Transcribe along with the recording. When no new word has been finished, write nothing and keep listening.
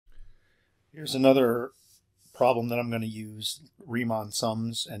Here's another problem that I'm going to use Riemann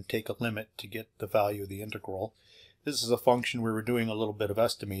sums and take a limit to get the value of the integral. This is a function we were doing a little bit of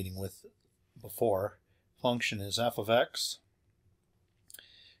estimating with before. Function is f of x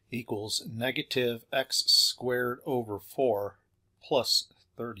equals negative x squared over 4 plus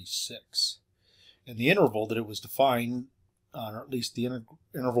 36. And the interval that it was defined on, or at least the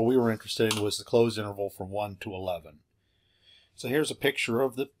interval we were interested in, was the closed interval from 1 to 11. So here's a picture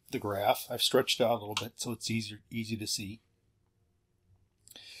of the graph. I've stretched it out a little bit so it's easy to see.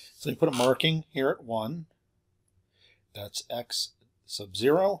 So you put a marking here at 1. That's x sub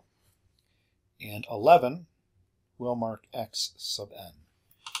 0. And 11 will mark x sub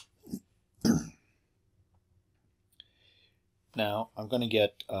n. Now I'm going to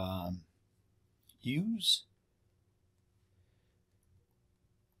get use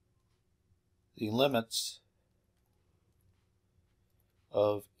the limits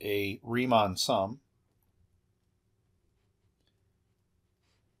of a Riemann sum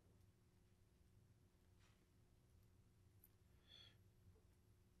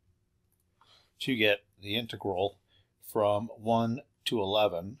to get the integral from 1 to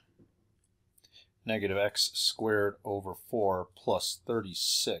 11, negative x squared over 4 plus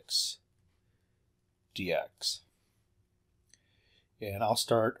 36 dx. And I'll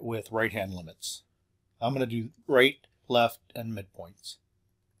start with right-hand limits. I'm going to do right, left, and midpoints.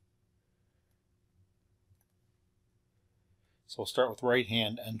 So we'll start with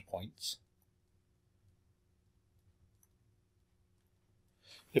right-hand endpoints.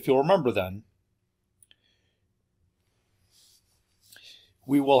 If you'll remember then,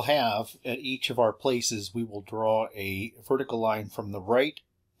 we will have at each of our places, we will draw a vertical line from the right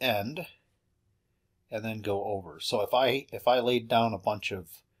end and then go over. So if I laid down a bunch of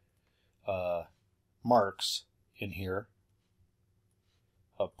marks in here,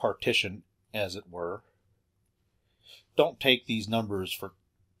 a partition as it were, don't take these numbers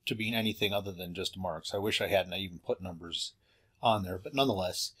to mean anything other than just marks. I wish I hadn't even put numbers on there, but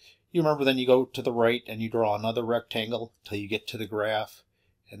nonetheless, you remember then you go to the right and you draw another rectangle till you get to the graph,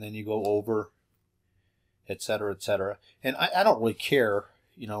 and then you go over, etc., etc. And I don't really care,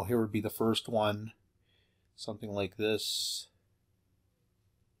 you know, here would be the first one, something like this.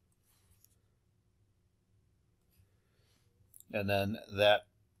 And then that,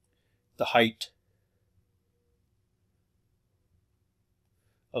 the height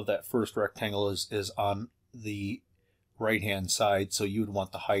of that first rectangle is on the right hand side, so you would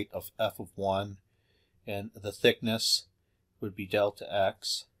want the height of f of 1, and the thickness would be delta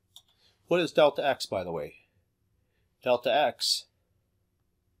x. What is delta x, by the way? Delta x,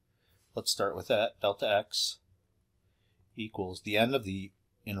 let's start with that. Delta x equals the end of the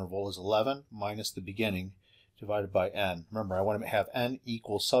interval is 11 minus the beginning divided by n. Remember, I want to have n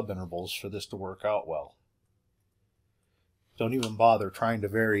equal subintervals for this to work out well. Don't even bother trying to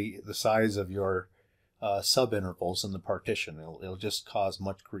vary the size of your subintervals in the partition. It'll just cause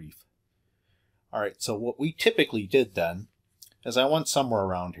much grief. Alright, so what we typically did then is I went somewhere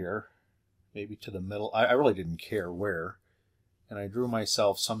around here, maybe to the middle. I really didn't care where. And I drew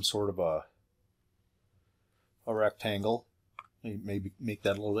myself some sort of a rectangle. Maybe make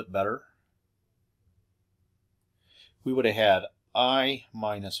that a little bit better. We would have had I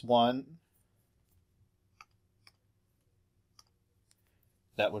minus 1.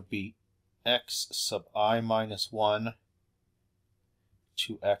 That would be x sub I minus 1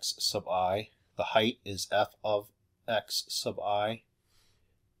 to x sub I. The height is f of x sub I.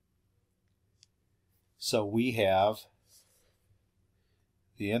 So we have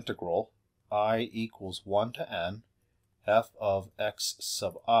the integral I equals 1 to n f of x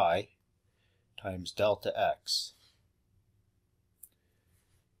sub I times delta x.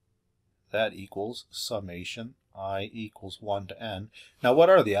 That equals summation I equals 1 to n. Now what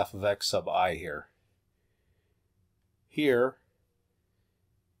are the f of x sub I here? Here,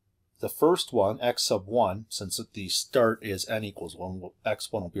 the first one, x sub 1, since the start is n equals 1,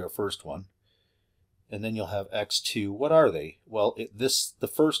 x1 will be our first one. And then you'll have x2. What are they? Well,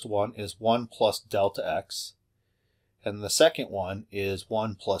 the first one is 1 plus delta x. And the second one is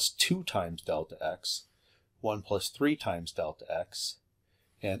 1 plus 2 times delta x. 1 plus 3 times delta x.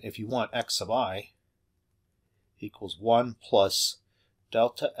 And if you want x sub I equals 1 plus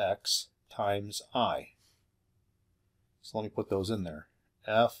delta x times I. So let me put those in there.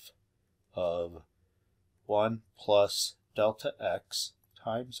 F of 1 plus delta x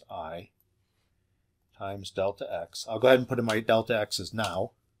times I times delta x. I'll go ahead and put in my delta x's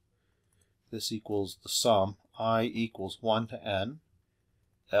now. This equals the sum I equals 1 to n.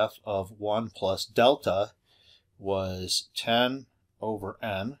 F of 1 plus delta was 10 over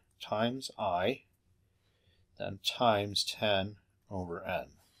n times I, then times 10 over n.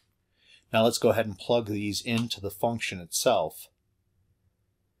 Now let's go ahead and plug these into the function itself.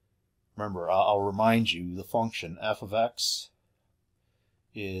 Remember, I'll remind you, the function f of x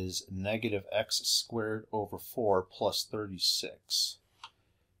is negative x squared over 4 plus 36.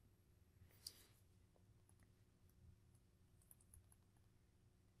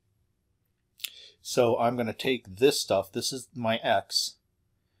 So I'm going to take this stuff, this is my x,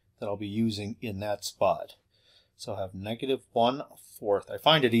 that I'll be using in that spot. So I'll have negative 1/4. I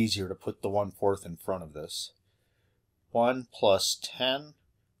find it easier to put the 1/4 in front of this. 1 plus 10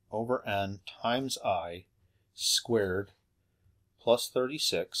 over n times I squared plus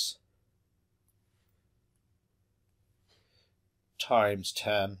 36 times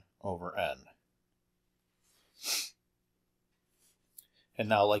 10 over n. And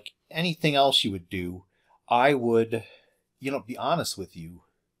now, like anything else you would do, I would, be honest with you,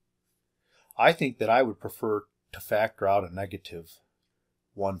 I think that I would prefer to factor out a negative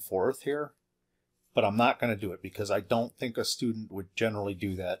 1/4 here, but I'm not going to do it because I don't think a student would generally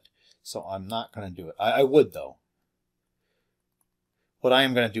do that, so I'm not going to do it. I would, though. What I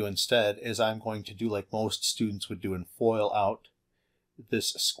am going to do instead is I'm going to do like most students would do and FOIL out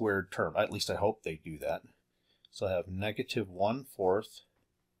this squared term. At least I hope they do that. So I have negative 1/4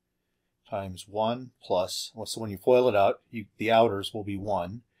 times 1 plus, so when you FOIL it out, the outers will be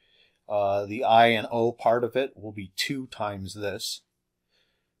 1. The I and O part of it will be 2 times this.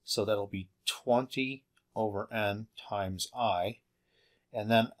 So that'll be 20 over n times I.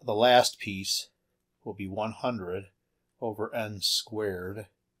 And then the last piece will be 100 over n squared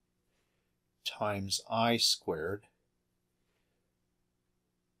times I squared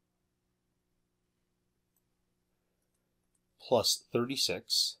plus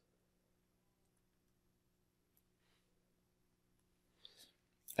 36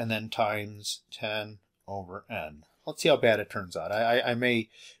 and then times 10 over n. Let's see how bad it turns out. I may,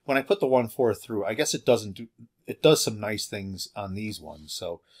 when I put the 1/4 through, I guess it does some nice things on these ones,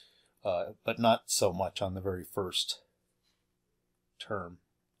 so but not so much on the very first term.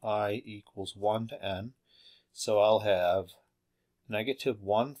 I equals 1 to n, so I'll have negative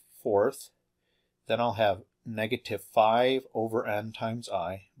 1/4, then I'll have negative 5 over n times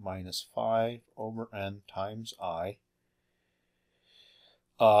I minus 5 over n times I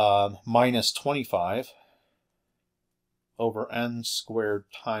minus 25 over n squared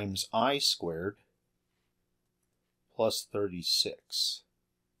times I squared plus 36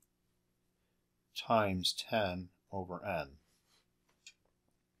 times 10 over n.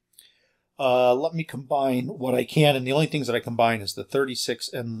 Let me combine what I can, and the only things that I combine is the 36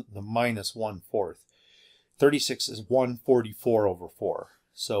 and the minus 1/4. 36 is 144 over 4.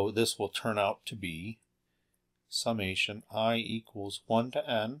 So this will turn out to be summation I equals 1 to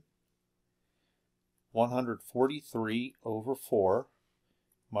n 143 over 4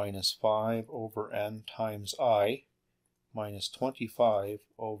 minus 5 over n times I minus 25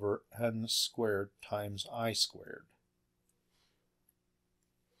 over n squared times I squared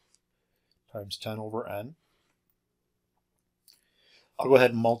times 10 over n. I'll go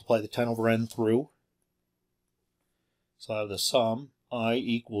ahead and multiply the 10 over n through. So I have the sum I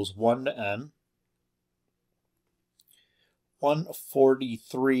equals 1 to n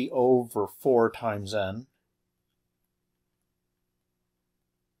 143 over 4 times n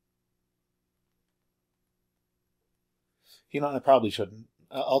I probably shouldn't.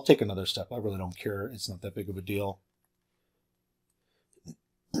 I'll take another step. I really don't care. It's not that big of a deal.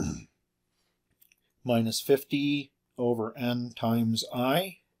 Minus 50 over n times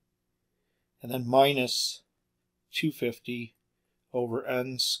I, and then minus 250 over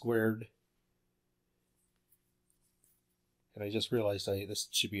n squared. And I just realized this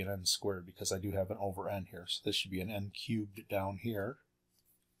should be an n squared because I do have an over n here. So this should be an n cubed down here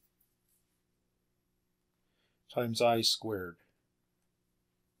times I squared.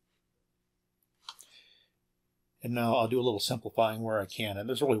 And now I'll do a little simplifying where I can. And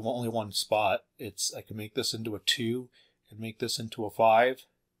there's really only one spot. I can make this into a 2 and make this into a 5.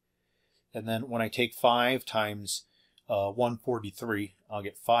 And then when I take 5 times 143, I'll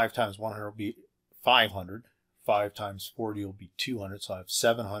get 5 times 100 will be 500. 5 times 40 will be 200, so I have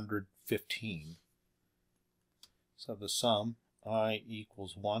 715. So the sum I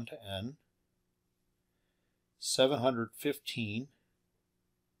equals 1 to n 715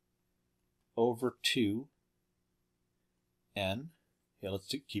 over 2 n. Yeah, let's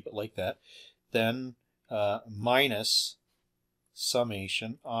keep it like that. Then minus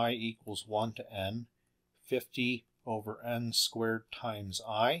summation I equals 1 to n 50 over n squared times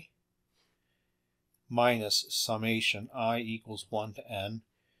I minus summation I equals 1 to n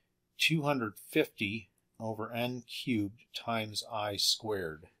 250 over n cubed times I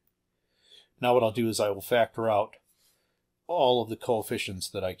squared. Now what I'll do is I will factor out all of the coefficients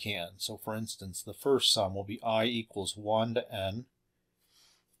that I can. So for instance, the first sum will be I equals 1 to n.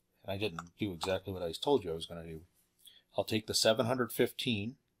 I didn't do exactly what I told you I was going to do. I'll take the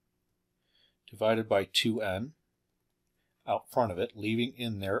 715 divided by 2n out front of it, leaving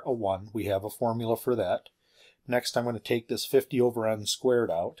in there a 1. We have a formula for that. Next, I'm going to take this 50 over n squared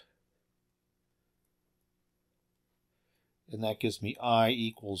out. And that gives me I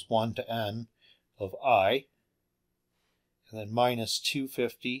equals 1 to n of I. And then minus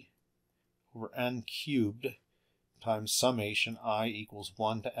 250 over n cubed times summation I equals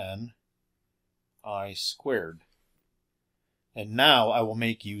 1 to n I squared. And now I will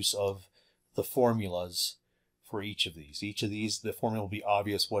make use of the formulas for each of these. Each of these, the formula will be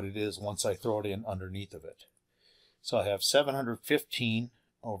obvious what it is once I throw it in underneath of it. So I have 715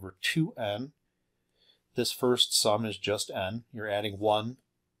 over 2n. This first sum is just n. You're adding 1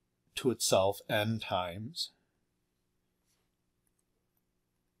 to itself n times.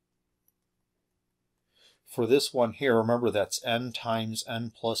 For this one here, remember that's n times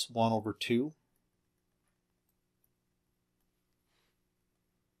n plus 1 over 2.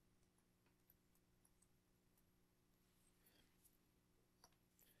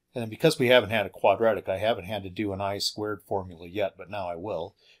 And then because we haven't had a quadratic, I haven't had to do an I squared formula yet, but now I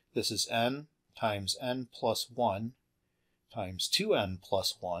will. This is n times n plus 1 times 2n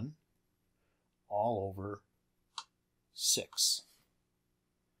plus 1 all over 6.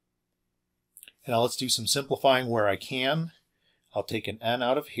 And now let's do some simplifying where I can. I'll take an n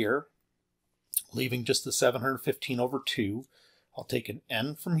out of here, leaving just the 715 over 2. I'll take an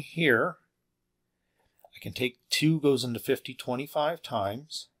n from here. I can take 2 goes into 50 25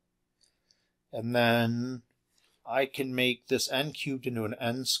 times. And then I can make this n cubed into an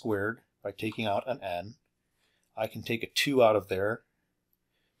n squared by taking out an n. I can take a 2 out of there,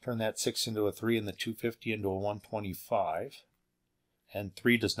 turn that 6 into a 3 and the 250 into a 125. And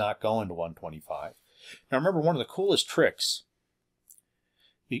 3 does not go into 125. Now remember, one of the coolest tricks,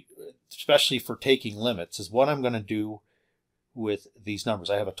 especially for taking limits, is what I'm going to do with these numbers.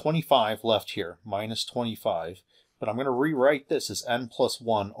 I have a 25 left here, minus 25, but I'm going to rewrite this as n plus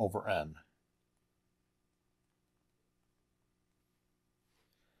 1 over n.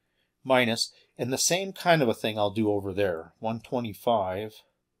 Minus, and the same kind of a thing I'll do over there, 125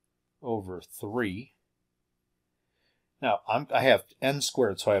 over 3. Now, I have n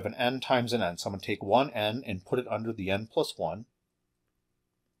squared, so I have an n times an n. So I'm going to take one n and put it under the n plus 1.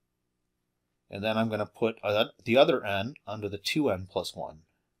 And then I'm going to put the other n under the 2n plus 1.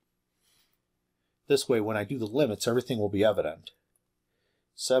 This way, when I do the limits, everything will be evident.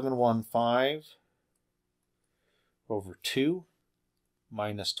 715 over 2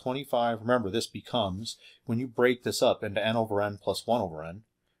 minus 25. Remember, this becomes, when you break this up into n over n plus 1 over n,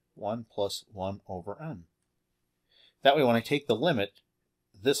 1 plus 1 over n. That way, when I take the limit,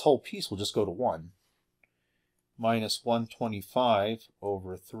 this whole piece will just go to 1. Minus 125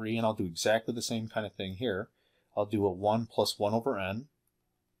 over 3, and I'll do exactly the same kind of thing here. I'll do a 1 plus 1 over n.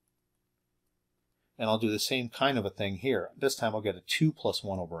 And I'll do the same kind of a thing here. This time I'll get a 2 plus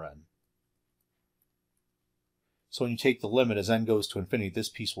 1 over n. So when you take the limit as n goes to infinity, this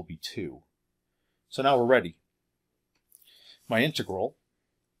piece will be 2. So now we're ready. My integral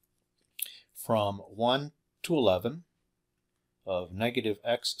from 1 to 11 of negative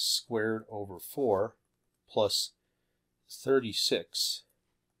x squared over 4 plus 36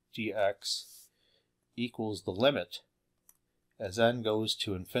 dx equals the limit as n goes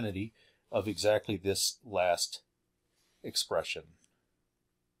to infinity of exactly this last expression.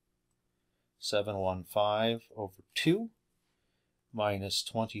 715 over 2 minus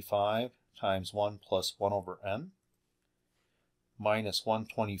 25 times 1 plus 1 over n minus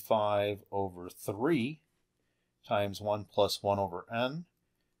 125 over 3 times 1 plus 1 over n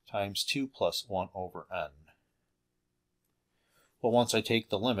times 2 plus 1 over n. Well, once I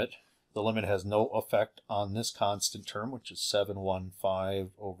take the limit has no effect on this constant term, which is 715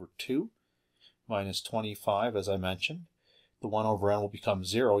 over 2 minus 25, as I mentioned. The 1 over n will become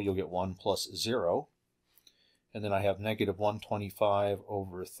 0. You'll get 1 plus 0. And then I have negative 125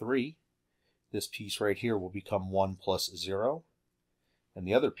 over 3. This piece right here will become 1 plus 0. And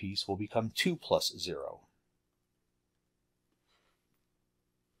the other piece will become 2 plus 0.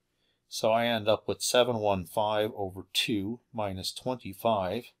 So I end up with 715 over 2 minus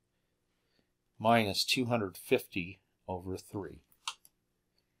 25 minus 250 over 3.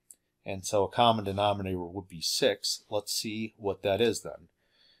 And so a common denominator would be 6. Let's see what that is then.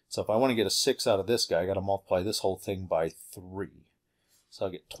 So if I want to get a 6 out of this guy, I got to multiply this whole thing by 3. So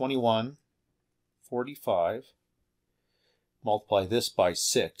I'll get 2145. Multiply this by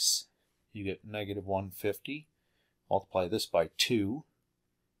 6, you get negative 150. Multiply this by 2,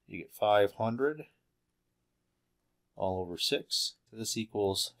 you get 500 all over 6. So this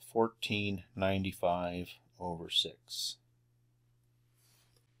equals 1495 over 6.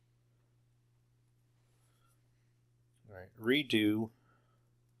 All right, redo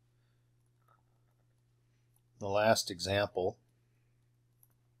the last example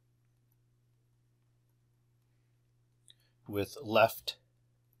with left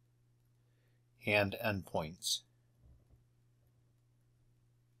hand endpoints.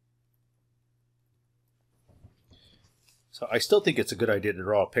 So I still think it's a good idea to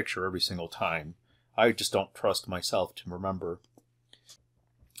draw a picture every single time. I just don't trust myself to remember.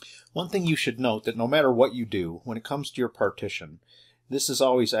 One thing you should note, that no matter what you do, when it comes to your partition, this is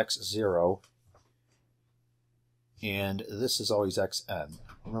always x0 and this is always xn.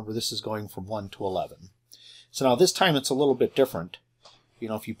 Remember, this is going from 1 to 11. So now this time it's a little bit different. You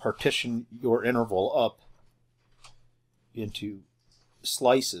know, if you partition your interval up into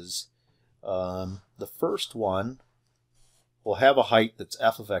slices, the first one will have a height that's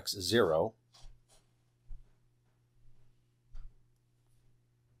f of x0.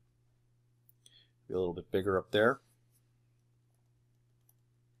 Be a little bit bigger up there.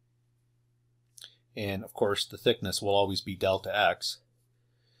 And of course the thickness will always be delta x.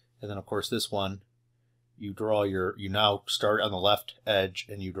 And then of course this one, you now start on the left edge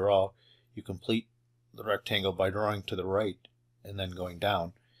and you complete the rectangle by drawing to the right and then going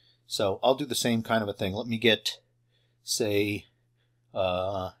down. So I'll do the same kind of a thing. Let me get, say,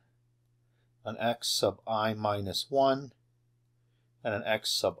 an x sub I minus 1 and an x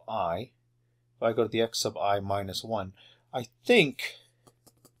sub I. If I go to the x sub I minus 1, I think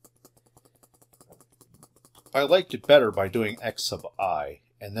I liked it better by doing x sub I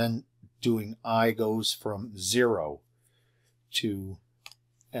and then doing I goes from 0 to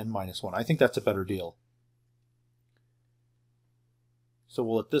n minus 1. I think that's a better deal. So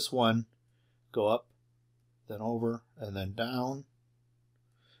we'll let this one go up, then over, and then down.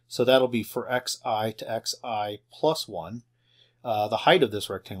 So that'll be for xi to xi plus 1. The height of this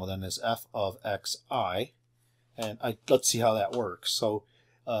rectangle then is f of xi. And let's see how that works. So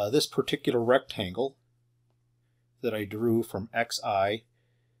this particular rectangle that I drew from xi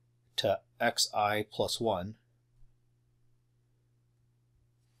to xi plus 1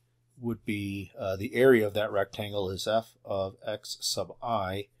 would be, the area of that rectangle is f of x sub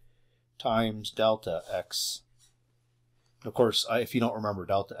I times delta x. Of course, if you don't remember,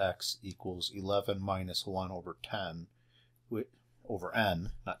 delta x equals 11 minus 1 over 10, over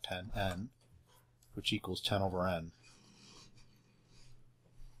n, not 10, n, which equals 10 over n.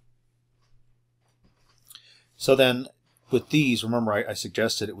 So then, with these, remember I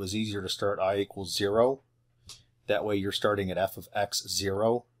suggested it was easier to start I equals 0. That way you're starting at f of x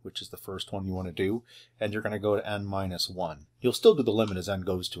 0, which is the first one you want to do, and you're going to go to n minus 1. You'll still do the limit as n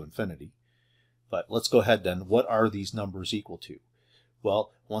goes to infinity. But let's go ahead then. What are these numbers equal to?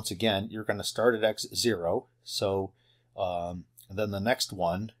 Well, once again, you're going to start at x 0. So then the next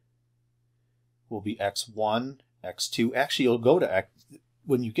one will be x1, x2. Actually, you'll go to x,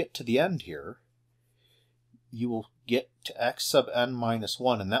 when you get to the end here, you will get to x sub n minus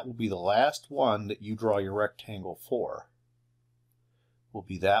 1, and that will be the last one that you draw your rectangle for. Will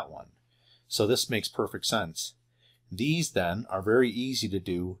be that one. So this makes perfect sense. These then are very easy to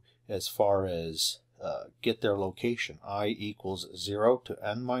do as far as get their location. I equals 0 to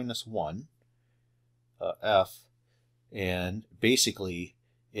n minus 1 f, and basically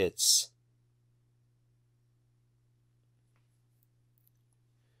it's,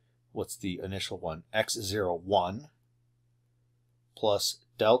 what's the initial one? x0, 1 plus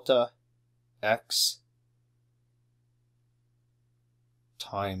delta x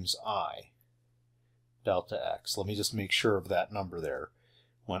times I, delta x. Let me just make sure of that number there.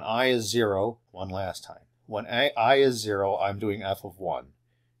 When I is 0, one last time. When I is 0, I'm doing f of 1,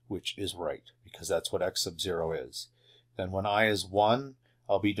 which is right, because that's what x sub 0 is. Then when I is 1,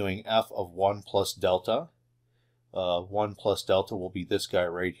 I'll be doing f of 1 plus delta. 1 plus delta will be this guy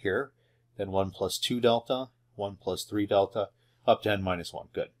right here. Then 1 plus 2 delta, 1 plus 3 delta, up to n minus 1.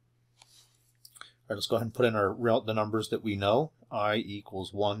 Good. All right, let's go ahead and put in the numbers that we know. I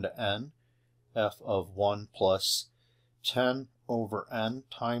equals 1 to n, f of 1 plus 10 over n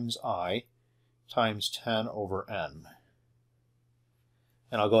times I times 10 over n.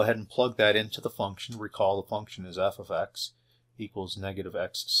 And I'll go ahead and plug that into the function. Recall the function is f of x equals negative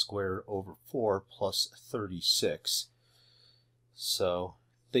x squared over 4 plus 36. So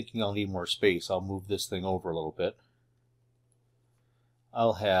thinking I'll need more space, I'll move this thing over a little bit.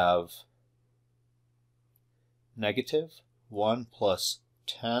 I'll have negative 1 plus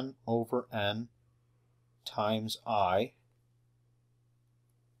 10 over n times I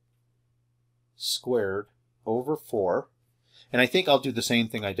squared over 4. And I think I'll do the same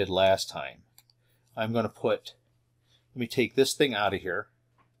thing I did last time. I'm going to put, let me take this thing out of here.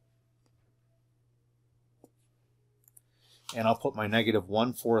 And I'll put my negative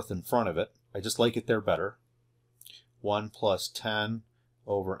 1/4 in front of it. I just like it there better. 1 plus 10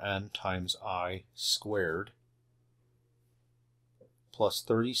 over n times I squared plus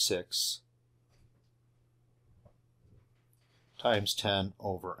 36 times 10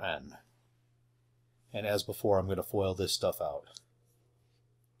 over n. And as before, I'm going to FOIL this stuff out.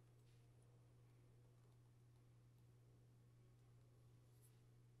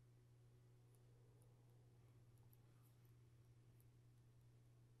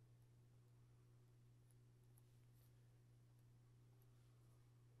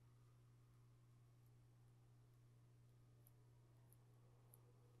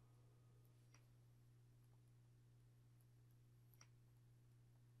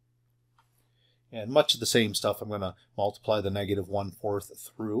 And much of the same stuff, I'm going to multiply the negative 1/4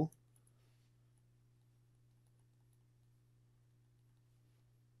 through.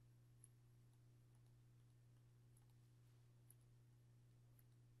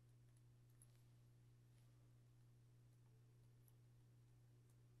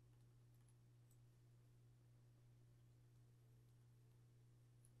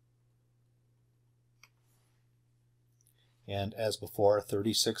 And as before,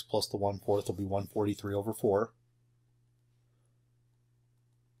 36 plus the 1/4 will be 143 over 4.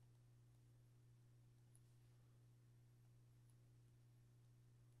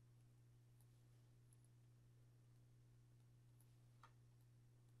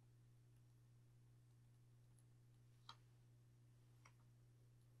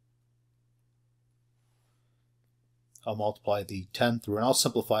 I'll multiply the 10 through, and I'll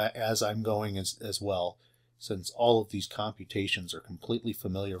simplify it as I'm going as well, since all of these computations are completely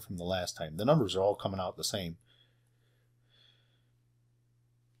familiar from the last time. The numbers are all coming out the same.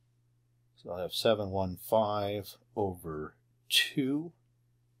 So I'll have 715 over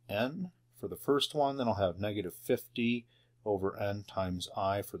 2n for the first one. Then I'll have negative 50 over n times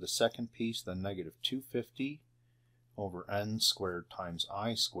I for the second piece. Then negative 250 over n squared times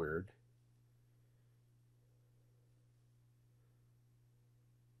I squared.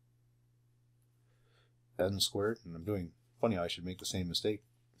 N squared, and I'm doing, funny how I should make the same mistake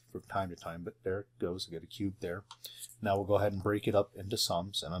from time to time, but there it goes, I get a cube there. Now we'll go ahead and break it up into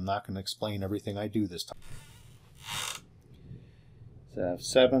sums, and I'm not going to explain everything I do this time. So I have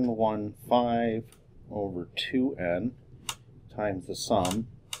 715 over 2n times the sum,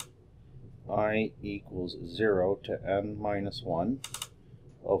 I equals 0 to n minus 1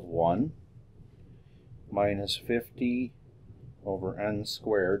 of 1, minus 50 over n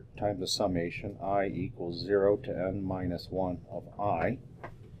squared times the summation, I equals 0 to n minus 1 of I,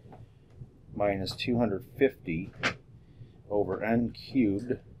 minus 250 over n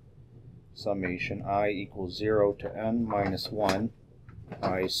cubed, summation, I equals 0 to n minus 1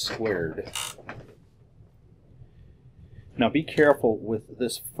 I squared. Now be careful with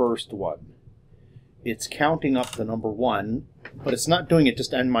this first one. It's counting up the number 1, but it's not doing it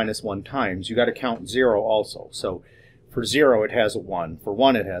just n minus 1 times. You got to count 0 also. So for 0 it has a 1, for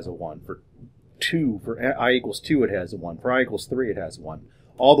 1 it has a 1, for 2, for I equals 2 it has a 1, for I equals 3 it has a 1,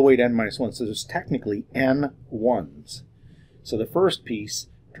 all the way to n minus 1. So there's technically n ones. So the first piece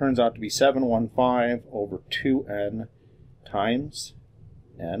turns out to be 715 over 2n times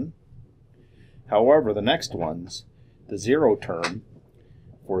n. However, the next ones, the 0 term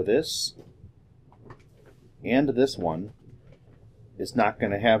for this and this one is not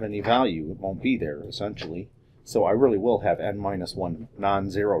going to have any value. It won't be there, essentially. So I really will have n minus 1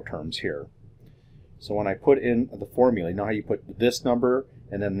 non-zero terms here. So when I put in the formula, you know how you put this number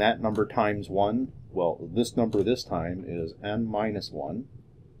and then that number times 1? Well, this number this time is n minus 1.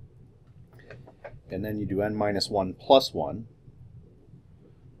 And then you do n minus 1 plus 1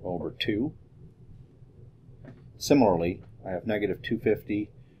 over 2. Similarly, I have negative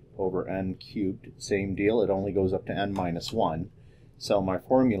 250 over n cubed. Same deal. It only goes up to n minus 1. So my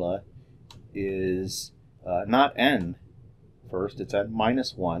formula is not n first, it's n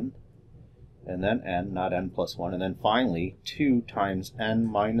minus 1, and then n, not n plus 1, and then finally 2 times n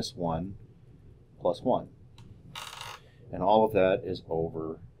minus 1 plus 1. And all of that is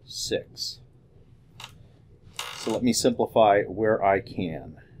over 6. So let me simplify where I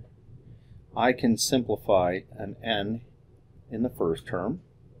can. I can simplify an n in the first term.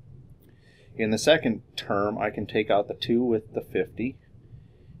 In the second term, I can take out the 2 with the 50,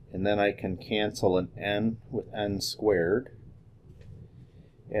 and then I can cancel an n with n squared.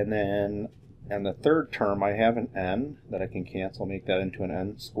 And then in the third term I have an n that I can cancel, make that into an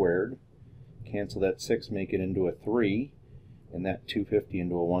n squared. Cancel that 6, make it into a 3, and that 250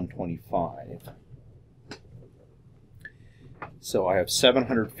 into a 125. So I have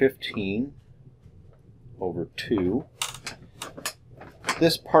 715 over 2.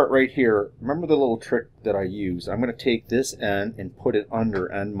 This part right here, remember the little trick that I used? I'm going to take this n and put it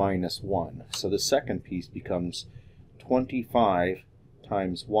under n minus 1. So the second piece becomes 25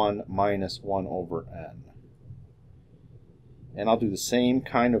 times 1 minus 1 over n. And I'll do the same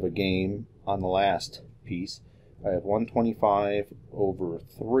kind of a game on the last piece. I have 125 over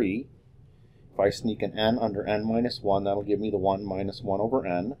 3. If I sneak an n under n minus 1, that'll give me the 1 minus 1 over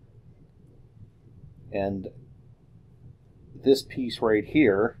n. And this piece right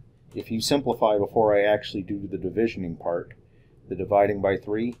here, if you simplify before I actually do the divisioning part, the dividing by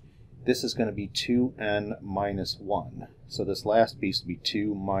 3, this is going to be 2n minus 1. So this last piece will be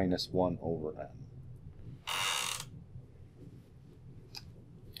 2 minus 1 over n.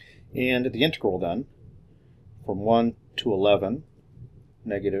 And the integral then, from 1 to 11,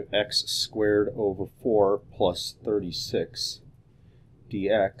 negative x squared over 4 plus 36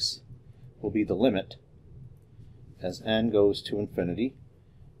 dx will be the limit as n goes to infinity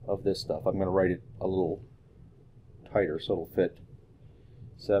of this stuff. I'm going to write it a little tighter so it'll fit.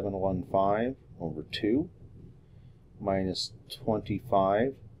 715 over 2 minus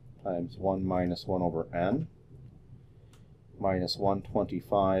 25 times 1 minus 1 over n minus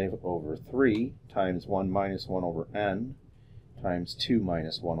 125 over 3 times 1 minus 1 over n times 2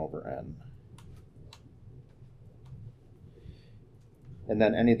 minus 1 over n. And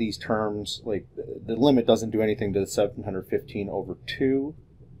then any of these terms, like the limit doesn't do anything to the 715 over 2.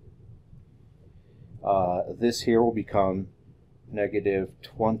 This here will become negative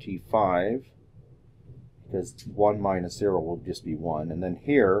 25, because 1 minus 0 will just be 1. And then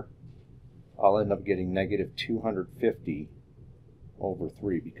here, I'll end up getting negative 250 over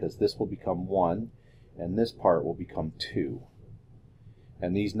 3, because this will become 1, and this part will become 2.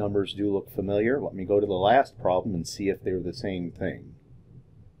 And these numbers do look familiar. Let me go to the last problem and see if they're the same thing.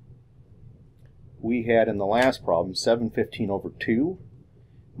 We had in the last problem 715 over 2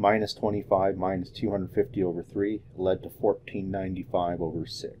 minus 25 minus 250 over 3 led to 1495 over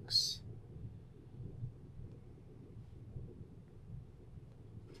 6.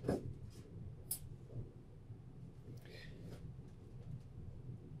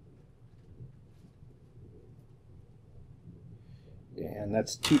 And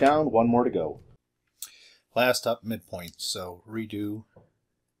that's 2 down, 1 more to go. Last up, midpoint. So redo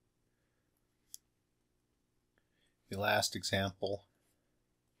the last example.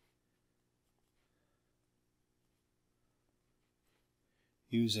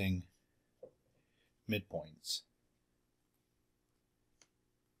 Using midpoints.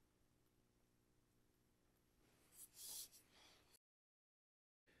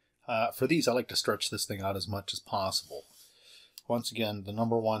 For these, I like to stretch this thing out as much as possible. Once again, the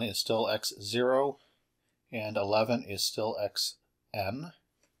number 1 is still x0, and 11 is still xn.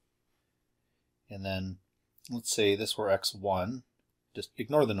 And then, let's say this were x1. Just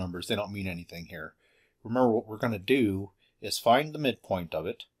ignore the numbers, they don't mean anything here. Remember, what we're going to do is find the midpoint of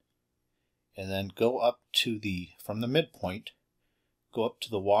it, and then go up to from the midpoint, go up to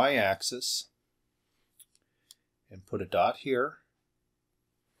the y-axis, and put a dot here,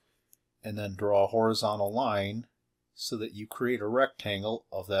 and then draw a horizontal line so that you create a rectangle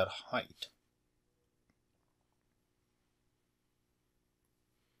of that height.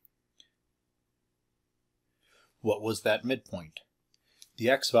 What was that midpoint? The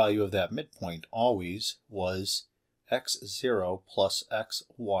x value of that midpoint always was x0 plus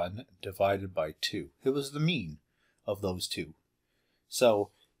x1 divided by 2. It was the mean of those two. So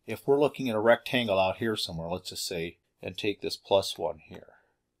if we're looking at a rectangle out here somewhere, let's just say, and take this plus 1 here.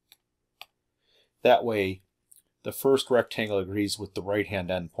 That way, the first rectangle agrees with the right-hand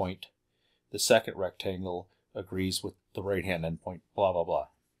endpoint. The second rectangle agrees with the right-hand endpoint, blah, blah, blah.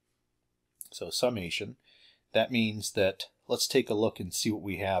 So summation, that means that, let's take a look and see what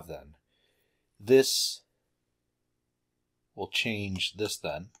we have then. This will change this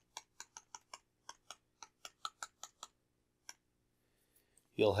then.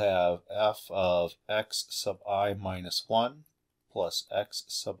 You'll have f of x sub I minus 1 plus x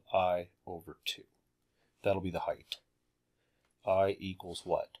sub I over 2. That'll be the height. I equals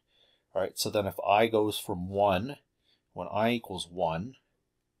what? All right, so then if I goes from 1, when I equals 1,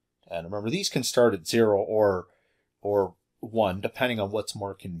 and remember these can start at 0 or 1, depending on what's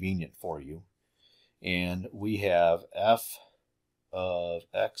more convenient for you. And we have f of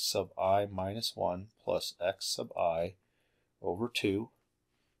x sub I minus 1 plus x sub I over 2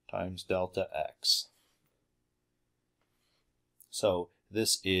 times delta x. So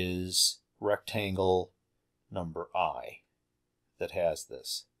this is rectangle number I that has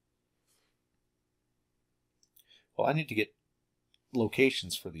this. Well, I need to get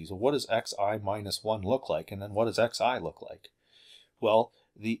locations for these. Well, what does xi minus 1 look like? And then what does xi look like? Well,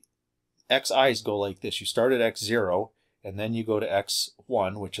 the xi's go like this. You start at x0, and then you go to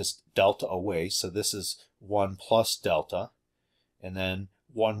x1, which is delta away. So this is 1 plus delta. And then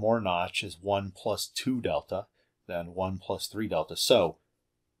one more notch is 1 plus 2 delta. Then 1 plus 3 delta. So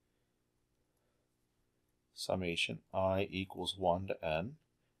summation I equals 1 to n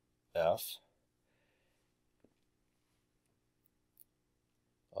f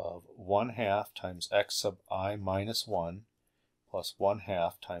of 1/2 times x sub I minus 1 plus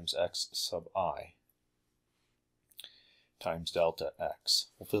 1/2 times x sub I times delta x.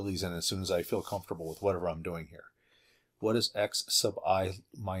 We'll fill these in as soon as I feel comfortable with whatever I'm doing here. What does x sub I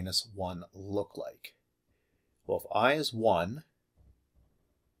minus 1 look like? Well, if I is 1,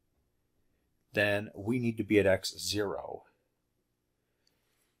 then we need to be at x0.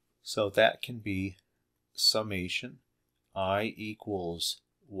 So that can be summation I equals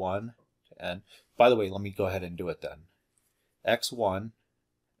 1 to n. By the way, let me go ahead and do it then. x1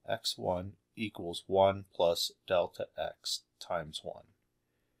 equals 1 plus delta x times 1.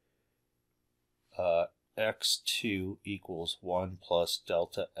 x2 equals 1 plus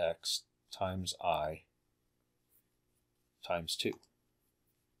delta x times I times 2.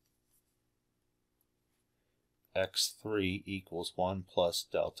 x3 equals 1 plus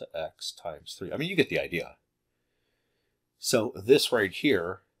delta x times 3. I mean, you get the idea. So this right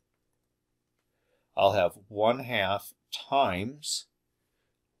here, I'll have 1/2 times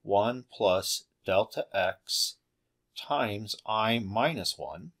 1 plus delta x times I minus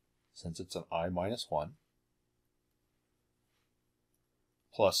 1, since it's an I minus 1,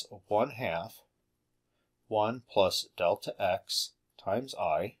 plus 1/2 1 plus delta x times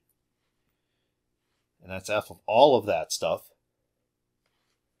I, and that's f of all of that stuff,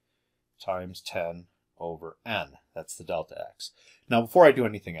 times 10 over n. That's the delta x. Now, before I do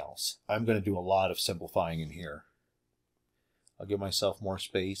anything else, I'm going to do a lot of simplifying in here. I'll give myself more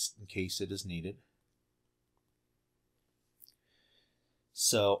space in case it is needed.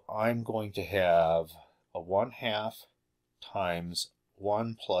 So I'm going to have a 1/2 times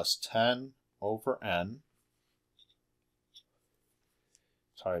 1 plus 10 over n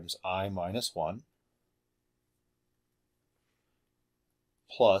times I minus 1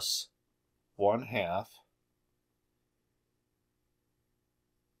 plus 1/2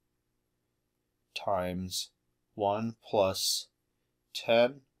 times 1 plus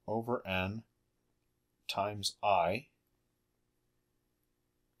 10 over n times I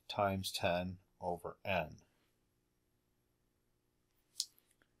times 10 over n.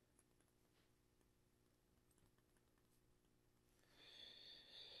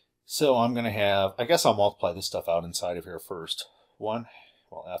 So I'm going to have, I guess I'll multiply this stuff out inside of here first.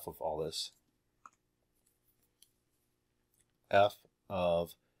 F of all this. F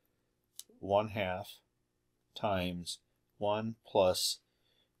of 1/2 times 1 plus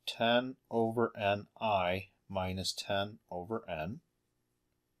 10 over ni minus 10 over n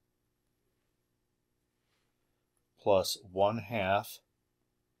plus 1/2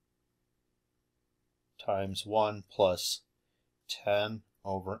 times 1 plus 10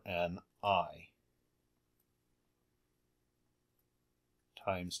 over ni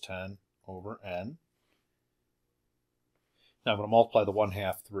times 10 over n. Now I'm going to multiply the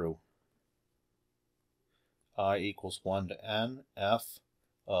 1/2 through. I equals 1 to n, f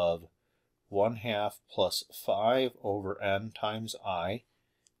of 1/2 plus 5 over n times I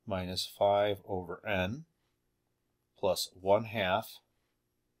minus 5 over n plus 1/2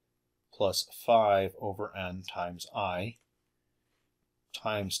 plus 5 over n times I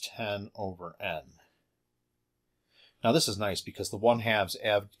times 10 over n. Now this is nice because the 1/2s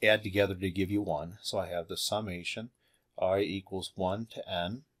add together to give you 1. So I have the summation I equals 1 to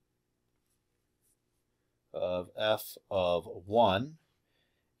n of f of 1,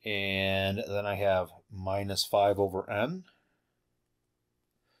 and then I have minus 5 over n.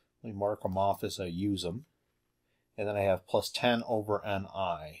 Let me mark them off as I use them. And then I have plus 10 over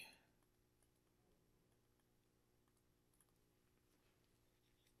ni.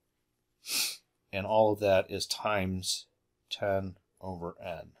 And all of that is times 10 over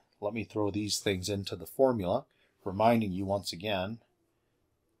n. Let me throw these things into the formula, reminding you once again,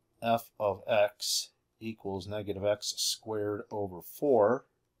 f of x equals negative x squared over 4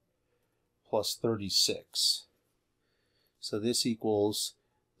 plus 36. So this equals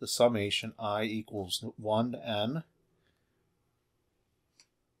the summation I equals 1 to n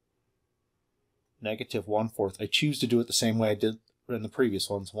negative 1/4. I choose to do it the same way I did in the previous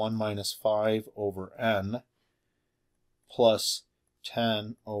ones. 1 minus 5 over n plus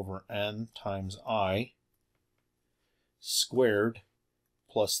 10 over n times I squared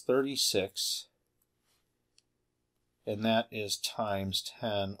plus 36, and that is times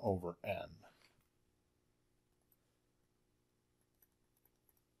 10 over n.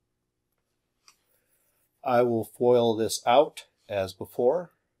 I will FOIL this out as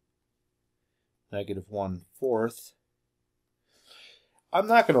before. Negative 1/4. I'm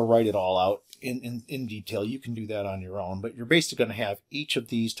not going to write it all out in detail. You can do that on your own, but you're basically going to have each of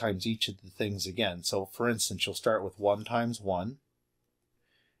these times each of the things again. So for instance, you'll start with 1 times 1,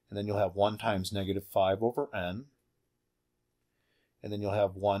 and then you'll have 1 times negative 5 over n, and then you'll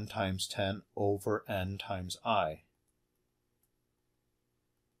have 1 times 10 over n times I.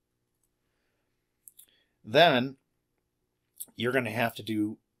 Then you're going to have to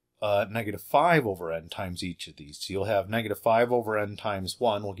do negative 5 over n times each of these. So you'll have negative 5 over n times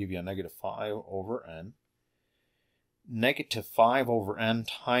 1 will give you a negative 5 over n. Negative 5 over n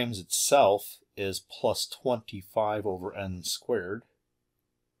times itself is plus 25 over n squared.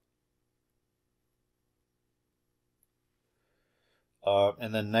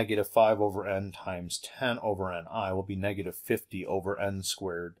 And then negative 5 over n times 10 over ni will be negative 50 over n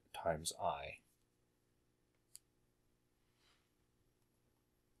squared times I.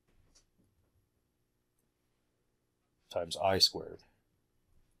 Times I squared.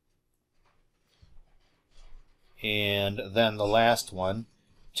 And then the last one,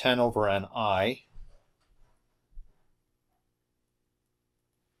 10 over ni,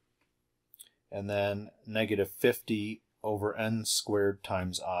 and then negative 50 over n squared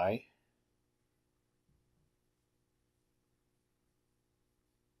times I,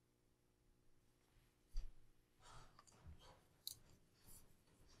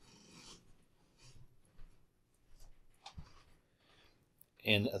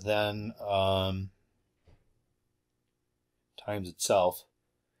 and then times itself,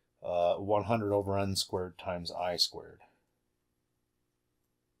 100 over n squared times I squared.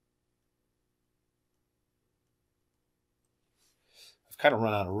 I've kind of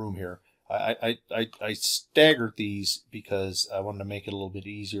run out of room here. I staggered these because I wanted to make it a little bit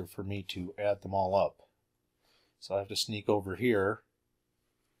easier for me to add them all up. So I have to sneak over here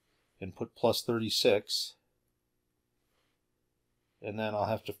and put plus 36. And then I'll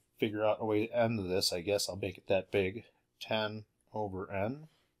have to figure out a way to end this. I guess I'll make it that big. 10 over n.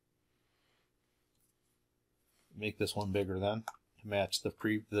 Make this one bigger then to match the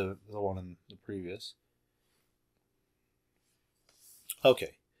one in the previous.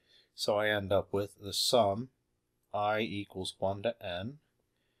 Okay, so I end up with the sum I equals 1 to n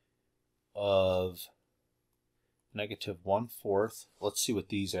of negative 1/4. Let's see what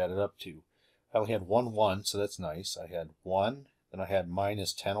these added up to. I only had 1, 1, so that's nice. I had 1, then I had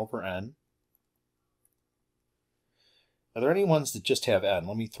minus 10 over n. Are there any ones that just have n?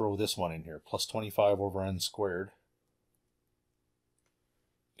 Let me throw this one in here, plus 25 over n squared.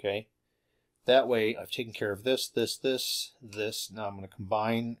 Okay, that way I've taken care of this, this, this, this. Now I'm going to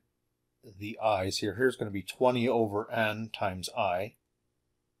combine the i's here. Here's going to be 20 over n times I.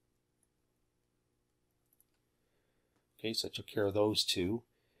 Okay, so I took care of those two.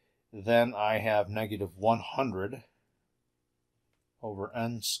 Then I have negative 100 over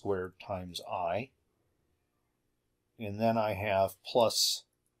n squared times I. And then I have plus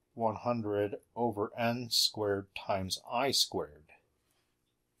 100 over n squared times I squared.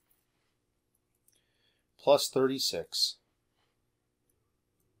 Plus 36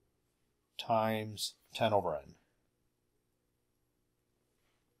 times 10 over n.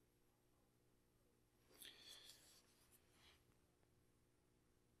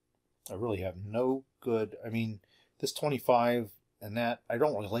 I really have no good, this 25 and that I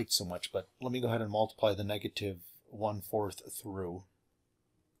don't really like so much, but let me go ahead and multiply the negative 1/4 through.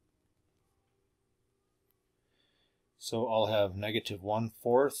 So I'll have negative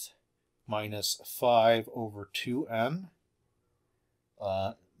 1/4 minus 5 over 2n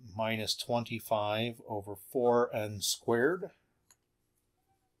minus 25 over 4n squared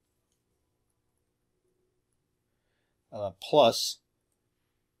plus,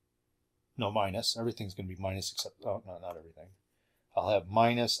 no, minus, everything's going to be minus except, oh, no, not everything. I'll have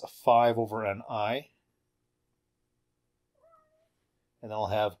minus 5 over ni, and I'll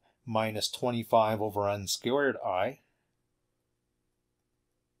have minus 25 over n squared I.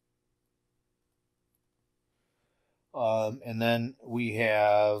 And then we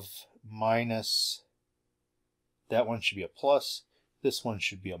have minus that one should be a plus, this one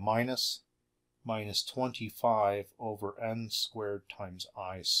should be a minus, minus 25 over n squared times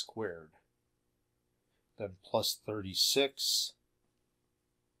I squared. Then plus 36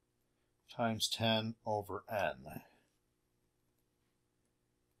 times 10 over n.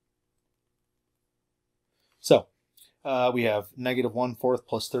 So we have negative 1/4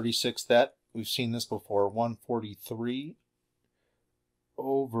 plus 36. That we've seen this before. 143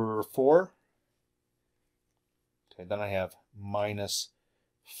 over 4. Okay, then I have minus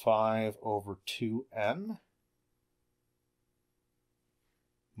 5 over 2n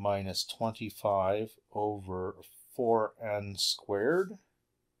minus 25 over 4n squared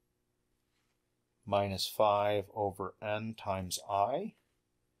minus 5 over n times I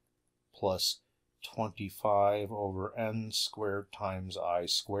plus 25 over n squared times I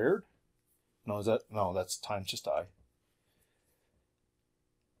squared. No, is that? No, that's times just I.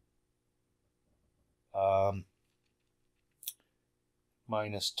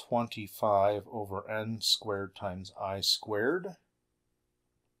 Minus 25 over n squared times I squared.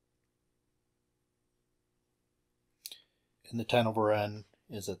 And the 10 over n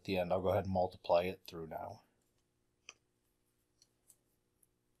is at the end. I'll go ahead and multiply it through now.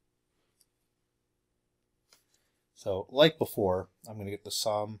 So, like before, I'm going to get the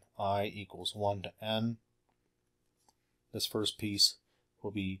sum I equals 1 to n. This first piece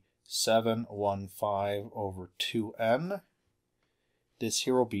will be 715 over 2n. This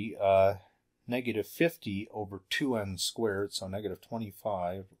here will be negative 50 over 2n squared, so negative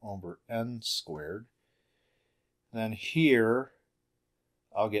 25 over n squared. And then here,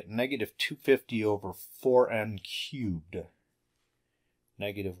 I'll get negative 250 over 4n cubed.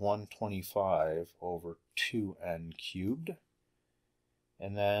 Negative 125 over 2n cubed.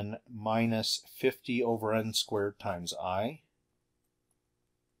 And then minus 50 over n squared times I.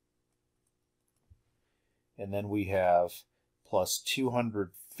 And then we have plus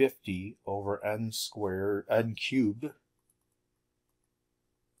 250 over n cubed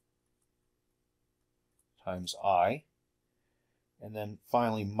times I. And then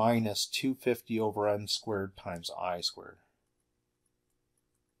finally minus 250 over n squared times I squared.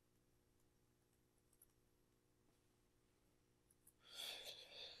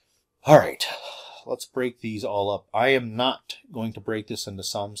 All right, let's break these all up. I am not going to break this into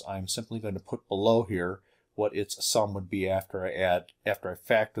sums. I'm simply going to put below here what its sum would be after I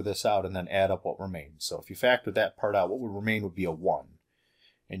factor this out and then add up what remains. So if you factor that part out, what would remain would be a 1.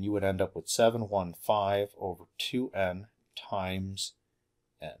 And you would end up with 715 over 2n times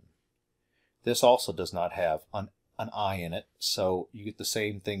n. This also does not have an I in it, so you get the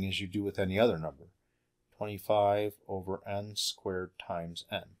same thing as you do with any other number. 25 over n squared times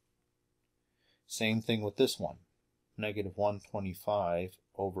n. Same thing with this one. Negative 125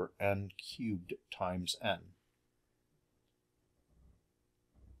 over n cubed times n.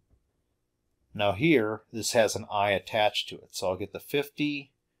 Now here, this has an I attached to it, so I'll get the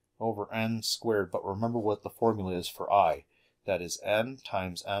 50 over n squared, but remember what the formula is for I. That is n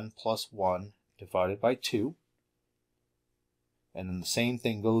times n plus 1 divided by 2. And then the same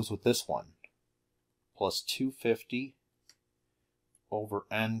thing goes with this one. Plus 250 over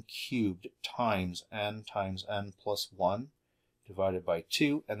n cubed times n plus 1 divided by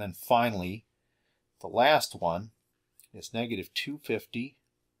 2. And then finally, the last one is negative 250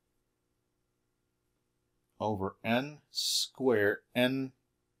 over n squared, I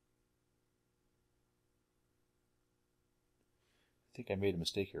think I made a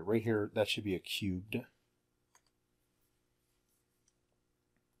mistake here. Right here, that should be a cubed.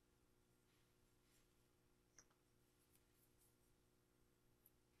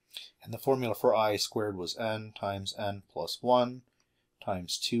 And the formula for I squared was n times n plus 1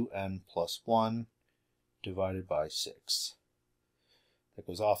 times 2n plus 1 divided by 6. That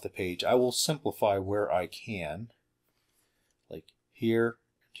goes off the page. I will simplify where I can. Like here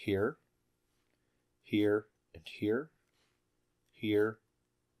and here, here and here, here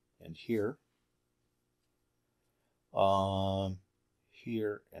and here,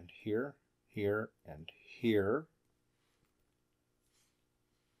 here and here, here and here.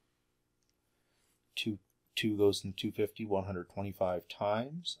 2 goes in 250, 125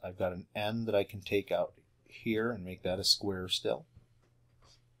 times. I've got an n that I can take out here and make that a square still.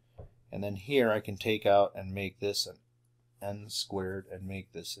 And then here I can take out and make this an n squared and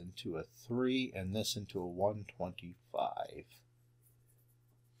make this into a 3 and this into a 125.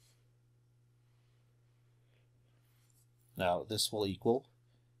 Now this will equal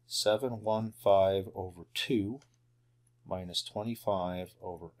 715 over 2 minus 25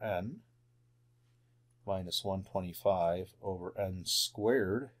 over n minus 125 over n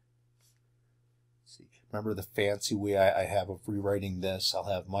squared. See, remember the fancy way I have of rewriting this?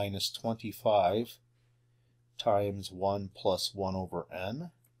 I'll have minus 25 times 1 plus 1 over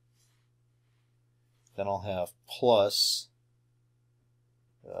n. Then I'll have plus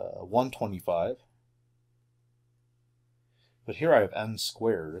 125. But here I have n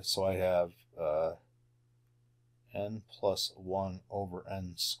squared, so I have n plus 1 over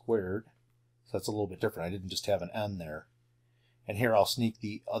n squared. So that's a little bit different. I didn't just have an n there. And here I'll sneak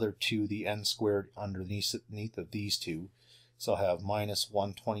the other two, the n squared, underneath of these two. So I'll have minus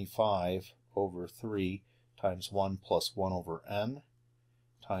 125 over 3 times 1 plus 1 over n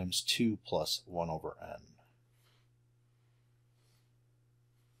times 2 plus 1 over n.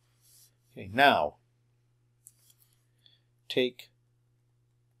 Okay, now take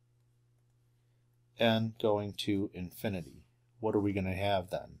n going to infinity. What are we going to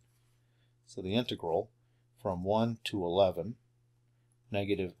have then? So the integral from 1 to 11,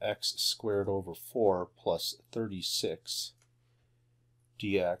 negative x squared over 4 plus 36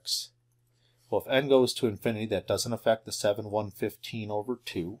 dx. Well, if n goes to infinity, that doesn't affect the 7/115 over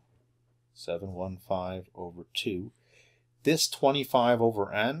 2. 7/15 over 2. This 25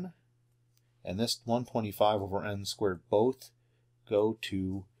 over n and this 125 over n squared both go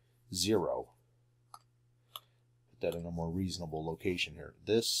to 0. Put that in a more reasonable location here.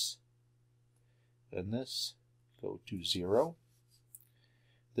 This and this go to 0.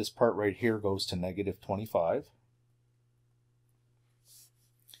 This part right here goes to negative 25.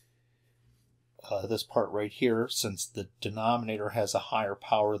 This part right here, since the denominator has a higher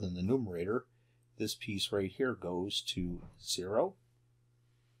power than the numerator, this piece right here goes to 0.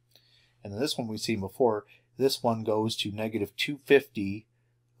 And then this one we've seen before, this one goes to negative 250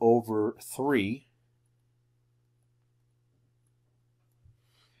 over 3.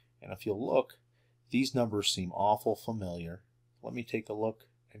 And if you'll look, these numbers seem awful familiar. Let me take a look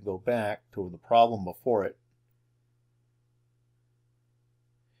and go back to the problem before it.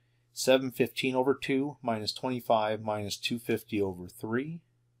 715 over 2 minus 25 minus 250 over 3.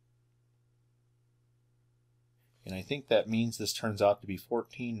 And I think that means this turns out to be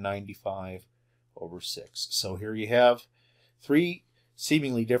 1495 over 6. So here you have three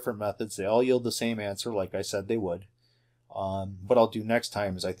seemingly different methods. They all yield the same answer, like I said they would. What I'll do next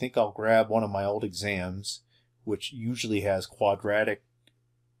time is I think I'll grab one of my old exams, which usually has quadratic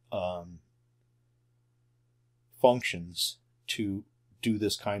functions to do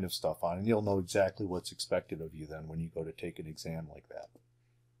this kind of stuff on, and you'll know exactly what's expected of you then when you go to take an exam like that.